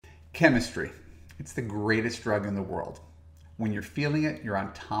Chemistry. It's the greatest drug in the world. When you're feeling it, you're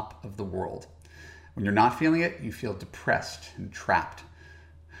on top of the world. When you're not feeling it, you feel depressed and trapped.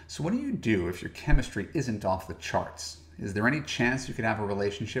 So what do you do if your chemistry isn't off the charts? Is there any chance you could have a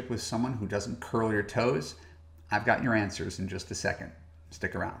relationship with someone who doesn't curl your toes? I've got your answers in just a second.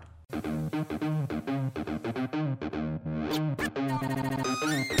 Stick around.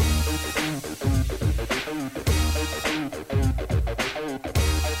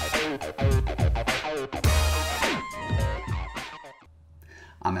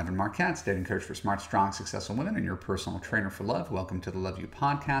 I'm Evan Marquette, dating coach for smart, strong, successful women and your personal trainer for love. Welcome to the Love U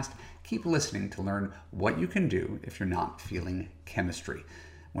podcast. Keep listening to learn what you can do if you're not feeling chemistry.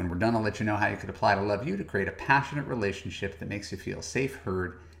 When we're done, I'll let you know how you could apply to Love U to create a passionate relationship that makes you feel safe,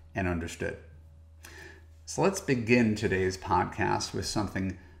 heard, and understood. So let's begin today's podcast with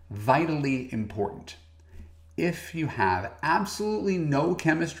something vitally important. If you have absolutely no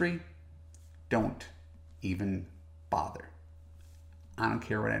chemistry, don't even bother. I don't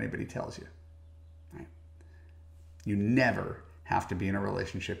care what anybody tells you. Right? You never have to be in a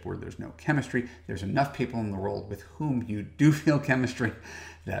relationship where there's no chemistry. There's enough people in the world with whom you do feel chemistry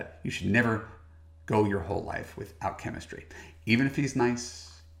that you should never go your whole life without chemistry. Even if he's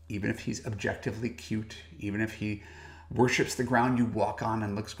nice, even if he's objectively cute, even if he worships the ground you walk on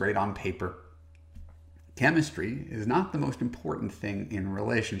and looks great on paper, chemistry is not the most important thing in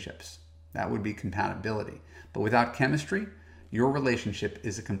relationships. That would be compatibility. But without chemistry, your relationship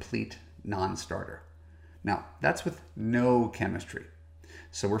is a complete non-starter. Now, that's with no chemistry.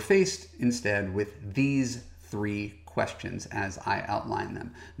 So we're faced instead with these three questions as I outline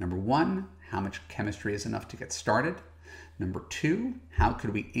them. Number one, how much chemistry is enough to get started? Number two, how could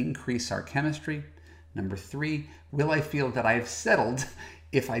we increase our chemistry? Number three, will I feel that I have settled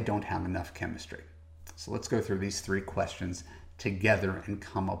if I don't have enough chemistry? So let's go through these three questions together and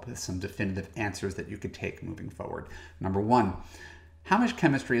come up with some definitive answers that you could take moving forward. Number one, how much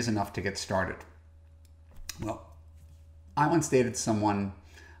chemistry is enough to get started? Well, I once dated someone,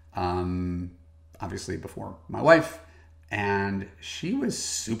 obviously before my wife, and she was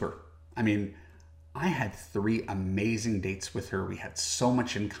super. I mean, I had 3 amazing dates with her. We had so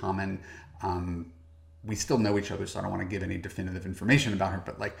much in common. We still know each other, so I don't want to give any definitive information about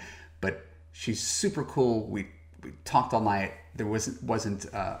her, but she's super cool. We talked all night. There wasn't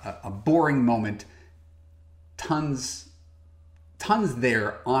a boring moment. Tons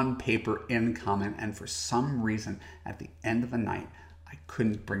there on paper in common. And for some reason, at the end of the night, I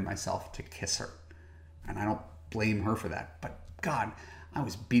couldn't bring myself to kiss her. And I don't blame her for that. But God, I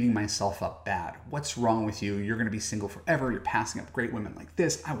was beating myself up bad. What's wrong with you? You're going to be single forever. You're passing up great women like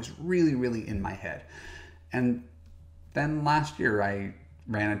this. I was really, really in my head. And then last year, I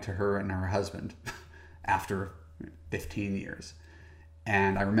ran into her and her husband after 15 years.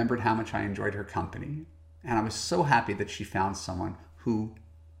 And I remembered how much I enjoyed her company. And I was so happy that she found someone who,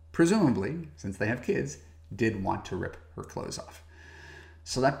 presumably, since they have kids, did want to rip her clothes off.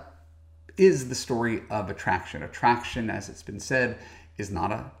 So that is the story of attraction. Attraction, as it's been said, is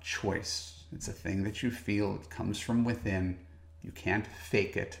not a choice. It's a thing that you feel. It comes from within. You can't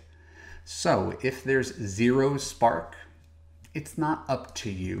fake it. So if there's zero spark, it's not up to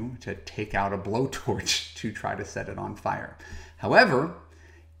you to take out a blowtorch to try to set it on fire. However,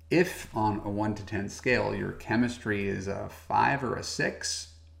 if on a 1 to 10 scale, your chemistry is a 5 or a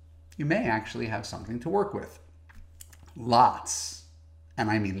 6, you may actually have something to work with. Lots,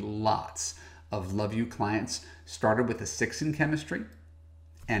 and I mean lots, of Love U clients started with a 6 in chemistry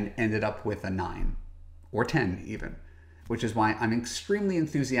and ended up with a 9 or 10 even, which is why I'm extremely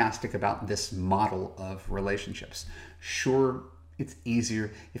enthusiastic about this model of relationships. Sure, it's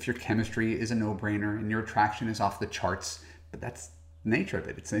easier if your chemistry is a no-brainer and your attraction is off the charts, but that's the nature of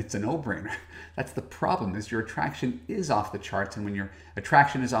it. It's a no-brainer. That's the problem, is your attraction is off the charts, and when your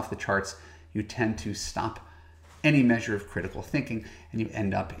attraction is off the charts, you tend to stop any measure of critical thinking, and you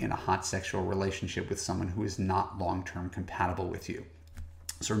end up in a hot sexual relationship with someone who is not long-term compatible with you.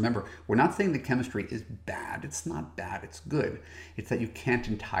 So remember, we're not saying the chemistry is bad. It's not bad. It's good. It's that you can't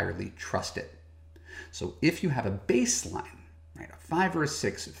entirely trust it. So if you have a baseline, right, a 5 or a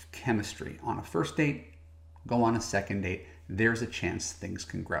 6 of chemistry on a first date, go on a second date, there's a chance things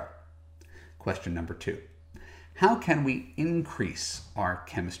can grow. Question number 2. How can we increase our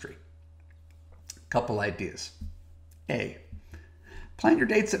chemistry? Couple ideas. A, plan your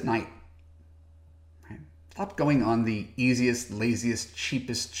dates at night. Right? Stop going on the easiest, laziest,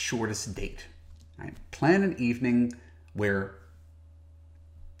 cheapest, shortest date. Right? Plan an evening where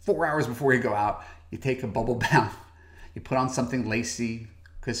 4 hours before you go out, you take a bubble bath, you put on something lacy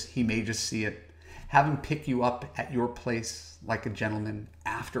because he may just see it. Have him pick you up at your place like a gentleman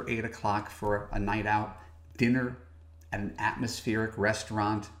after 8 o'clock for a night out, dinner at an atmospheric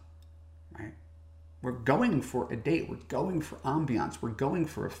restaurant, right? We're going for a date. We're going for ambiance. We're going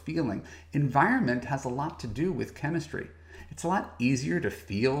for a feeling. Environment has a lot to do with chemistry. It's a lot easier to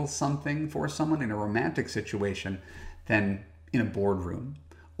feel something for someone in a romantic situation than in a boardroom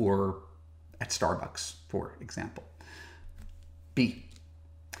or at Starbucks, for example. B,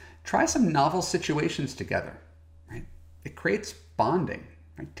 try some novel situations together, right? It creates bonding.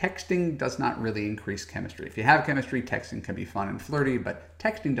 Right? Texting does not really increase chemistry. If you have chemistry, texting can be fun and flirty, but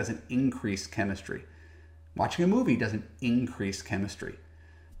texting doesn't increase chemistry. Watching a movie doesn't increase chemistry.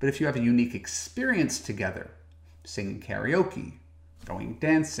 But if you have a unique experience together, singing karaoke, going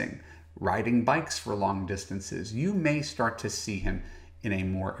dancing, riding bikes for long distances, you may start to see him in a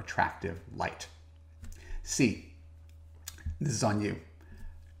more attractive light. C, this is on you.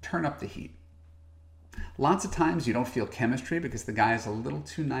 Turn up the heat. Lots of times you don't feel chemistry because the guy is a little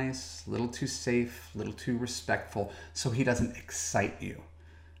too nice, a little too safe, a little too respectful, so he doesn't excite you.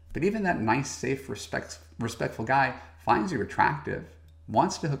 But even that nice, safe, respectful guy finds you attractive,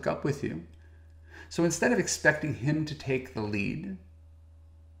 wants to hook up with you. So instead of expecting him to take the lead,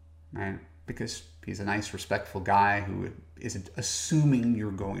 right, because he's a nice, respectful guy who isn't assuming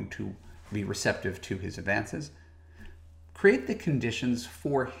you're going to be receptive to his advances, create the conditions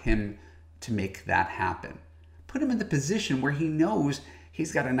for him to make that happen. Put him in the position where he knows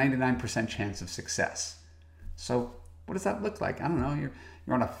he's got a 99% chance of success. So what does that look like? I don't know,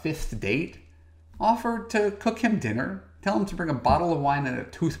 you're on a 5th date. Offer to cook him dinner. Tell him to bring a bottle of wine and a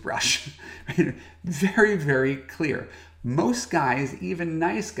toothbrush. Very, very clear. Most guys, even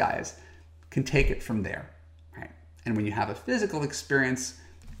nice guys, can take it from there. Right? And when you have a physical experience,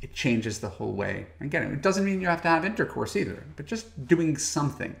 it changes the whole way. Again, it doesn't mean you have to have intercourse either, but just doing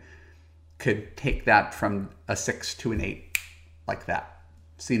something could take that from a 6 to an 8 like that.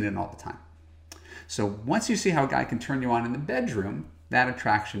 Seen it all the time. So once you see how a guy can turn you on in the bedroom, that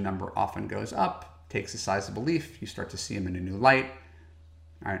attraction number often goes up, takes a sizable leap. You start to see him in a new light.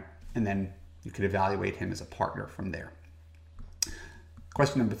 All right, and then you could evaluate him as a partner from there.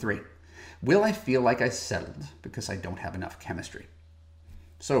 Question number 3. Will I feel like I settled because I don't have enough chemistry?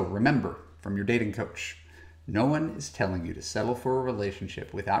 So remember from your dating coach, no one is telling you to settle for a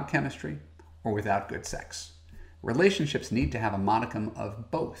relationship without chemistry or without good sex. Relationships need to have a modicum of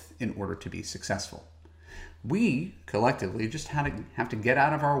both in order to be successful. We, collectively, just have to get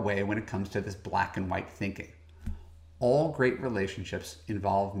out of our way when it comes to this black and white thinking. All great relationships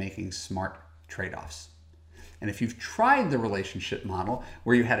involve making smart trade-offs. And if you've tried the relationship model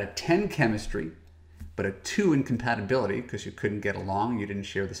where you had a 10 chemistry, but a 2 in compatibility because you couldn't get along, you didn't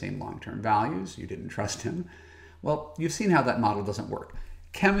share the same long-term values, you didn't trust him, well, you've seen how that model doesn't work.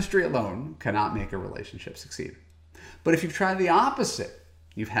 Chemistry alone cannot make a relationship succeed. But if you've tried the opposite,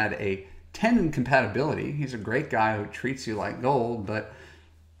 you've had a 10 in compatibility, he's a great guy who treats you like gold, but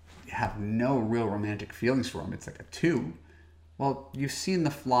you have no real romantic feelings for him, it's like a 2, well, you've seen the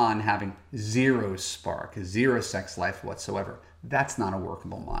flaw in having 0 spark, 0 sex life whatsoever. That's not a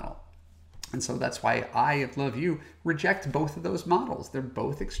workable model. And so that's why I, at Love U, reject both of those models. They're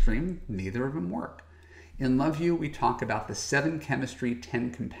both extreme, neither of them work. In Love U, we talk about the 7 chemistry,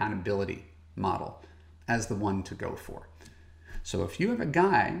 10 compatibility model as the one to go for. So if you have a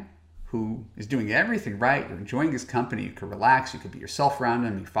guy who is doing everything right, you're enjoying his company, you can relax, you can be yourself around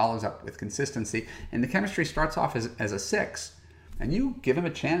him, he follows up with consistency, and the chemistry starts off as a 6, and you give him a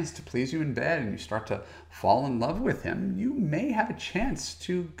chance to please you in bed and you start to fall in love with him, you may have a chance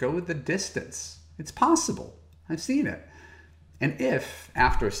to go the distance. It's possible. I've seen it. And if,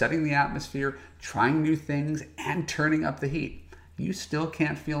 after setting the atmosphere, trying new things, and turning up the heat, you still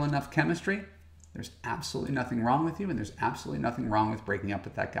can't feel enough chemistry, there's absolutely nothing wrong with you, and there's absolutely nothing wrong with breaking up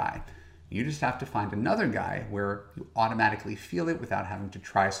with that guy. You just have to find another guy where you automatically feel it without having to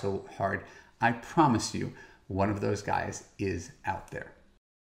try so hard. I promise you, one of those guys is out there.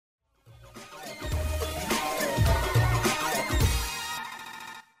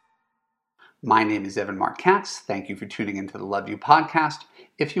 My name is Evan Marc Katz. Thank you for tuning into the Love U podcast.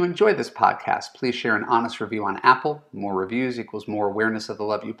 If you enjoy this podcast, please share an honest review on Apple. More reviews equals more awareness of the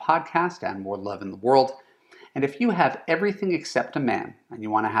Love U podcast and more love in the world. And if you have everything except a man and you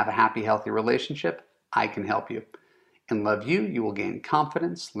want to have a happy, healthy relationship, I can help you. In Love U, you will gain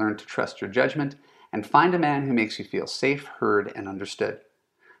confidence, learn to trust your judgment, and find a man who makes you feel safe, heard, and understood.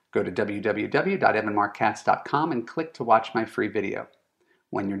 Go to www.evanmarckatz.com and click to watch my free video.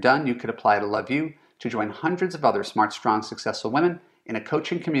 When you're done, you could apply to Love U to join hundreds of other smart, strong, successful women in a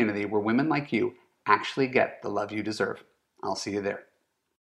coaching community where women like you actually get the love you deserve. I'll see you there.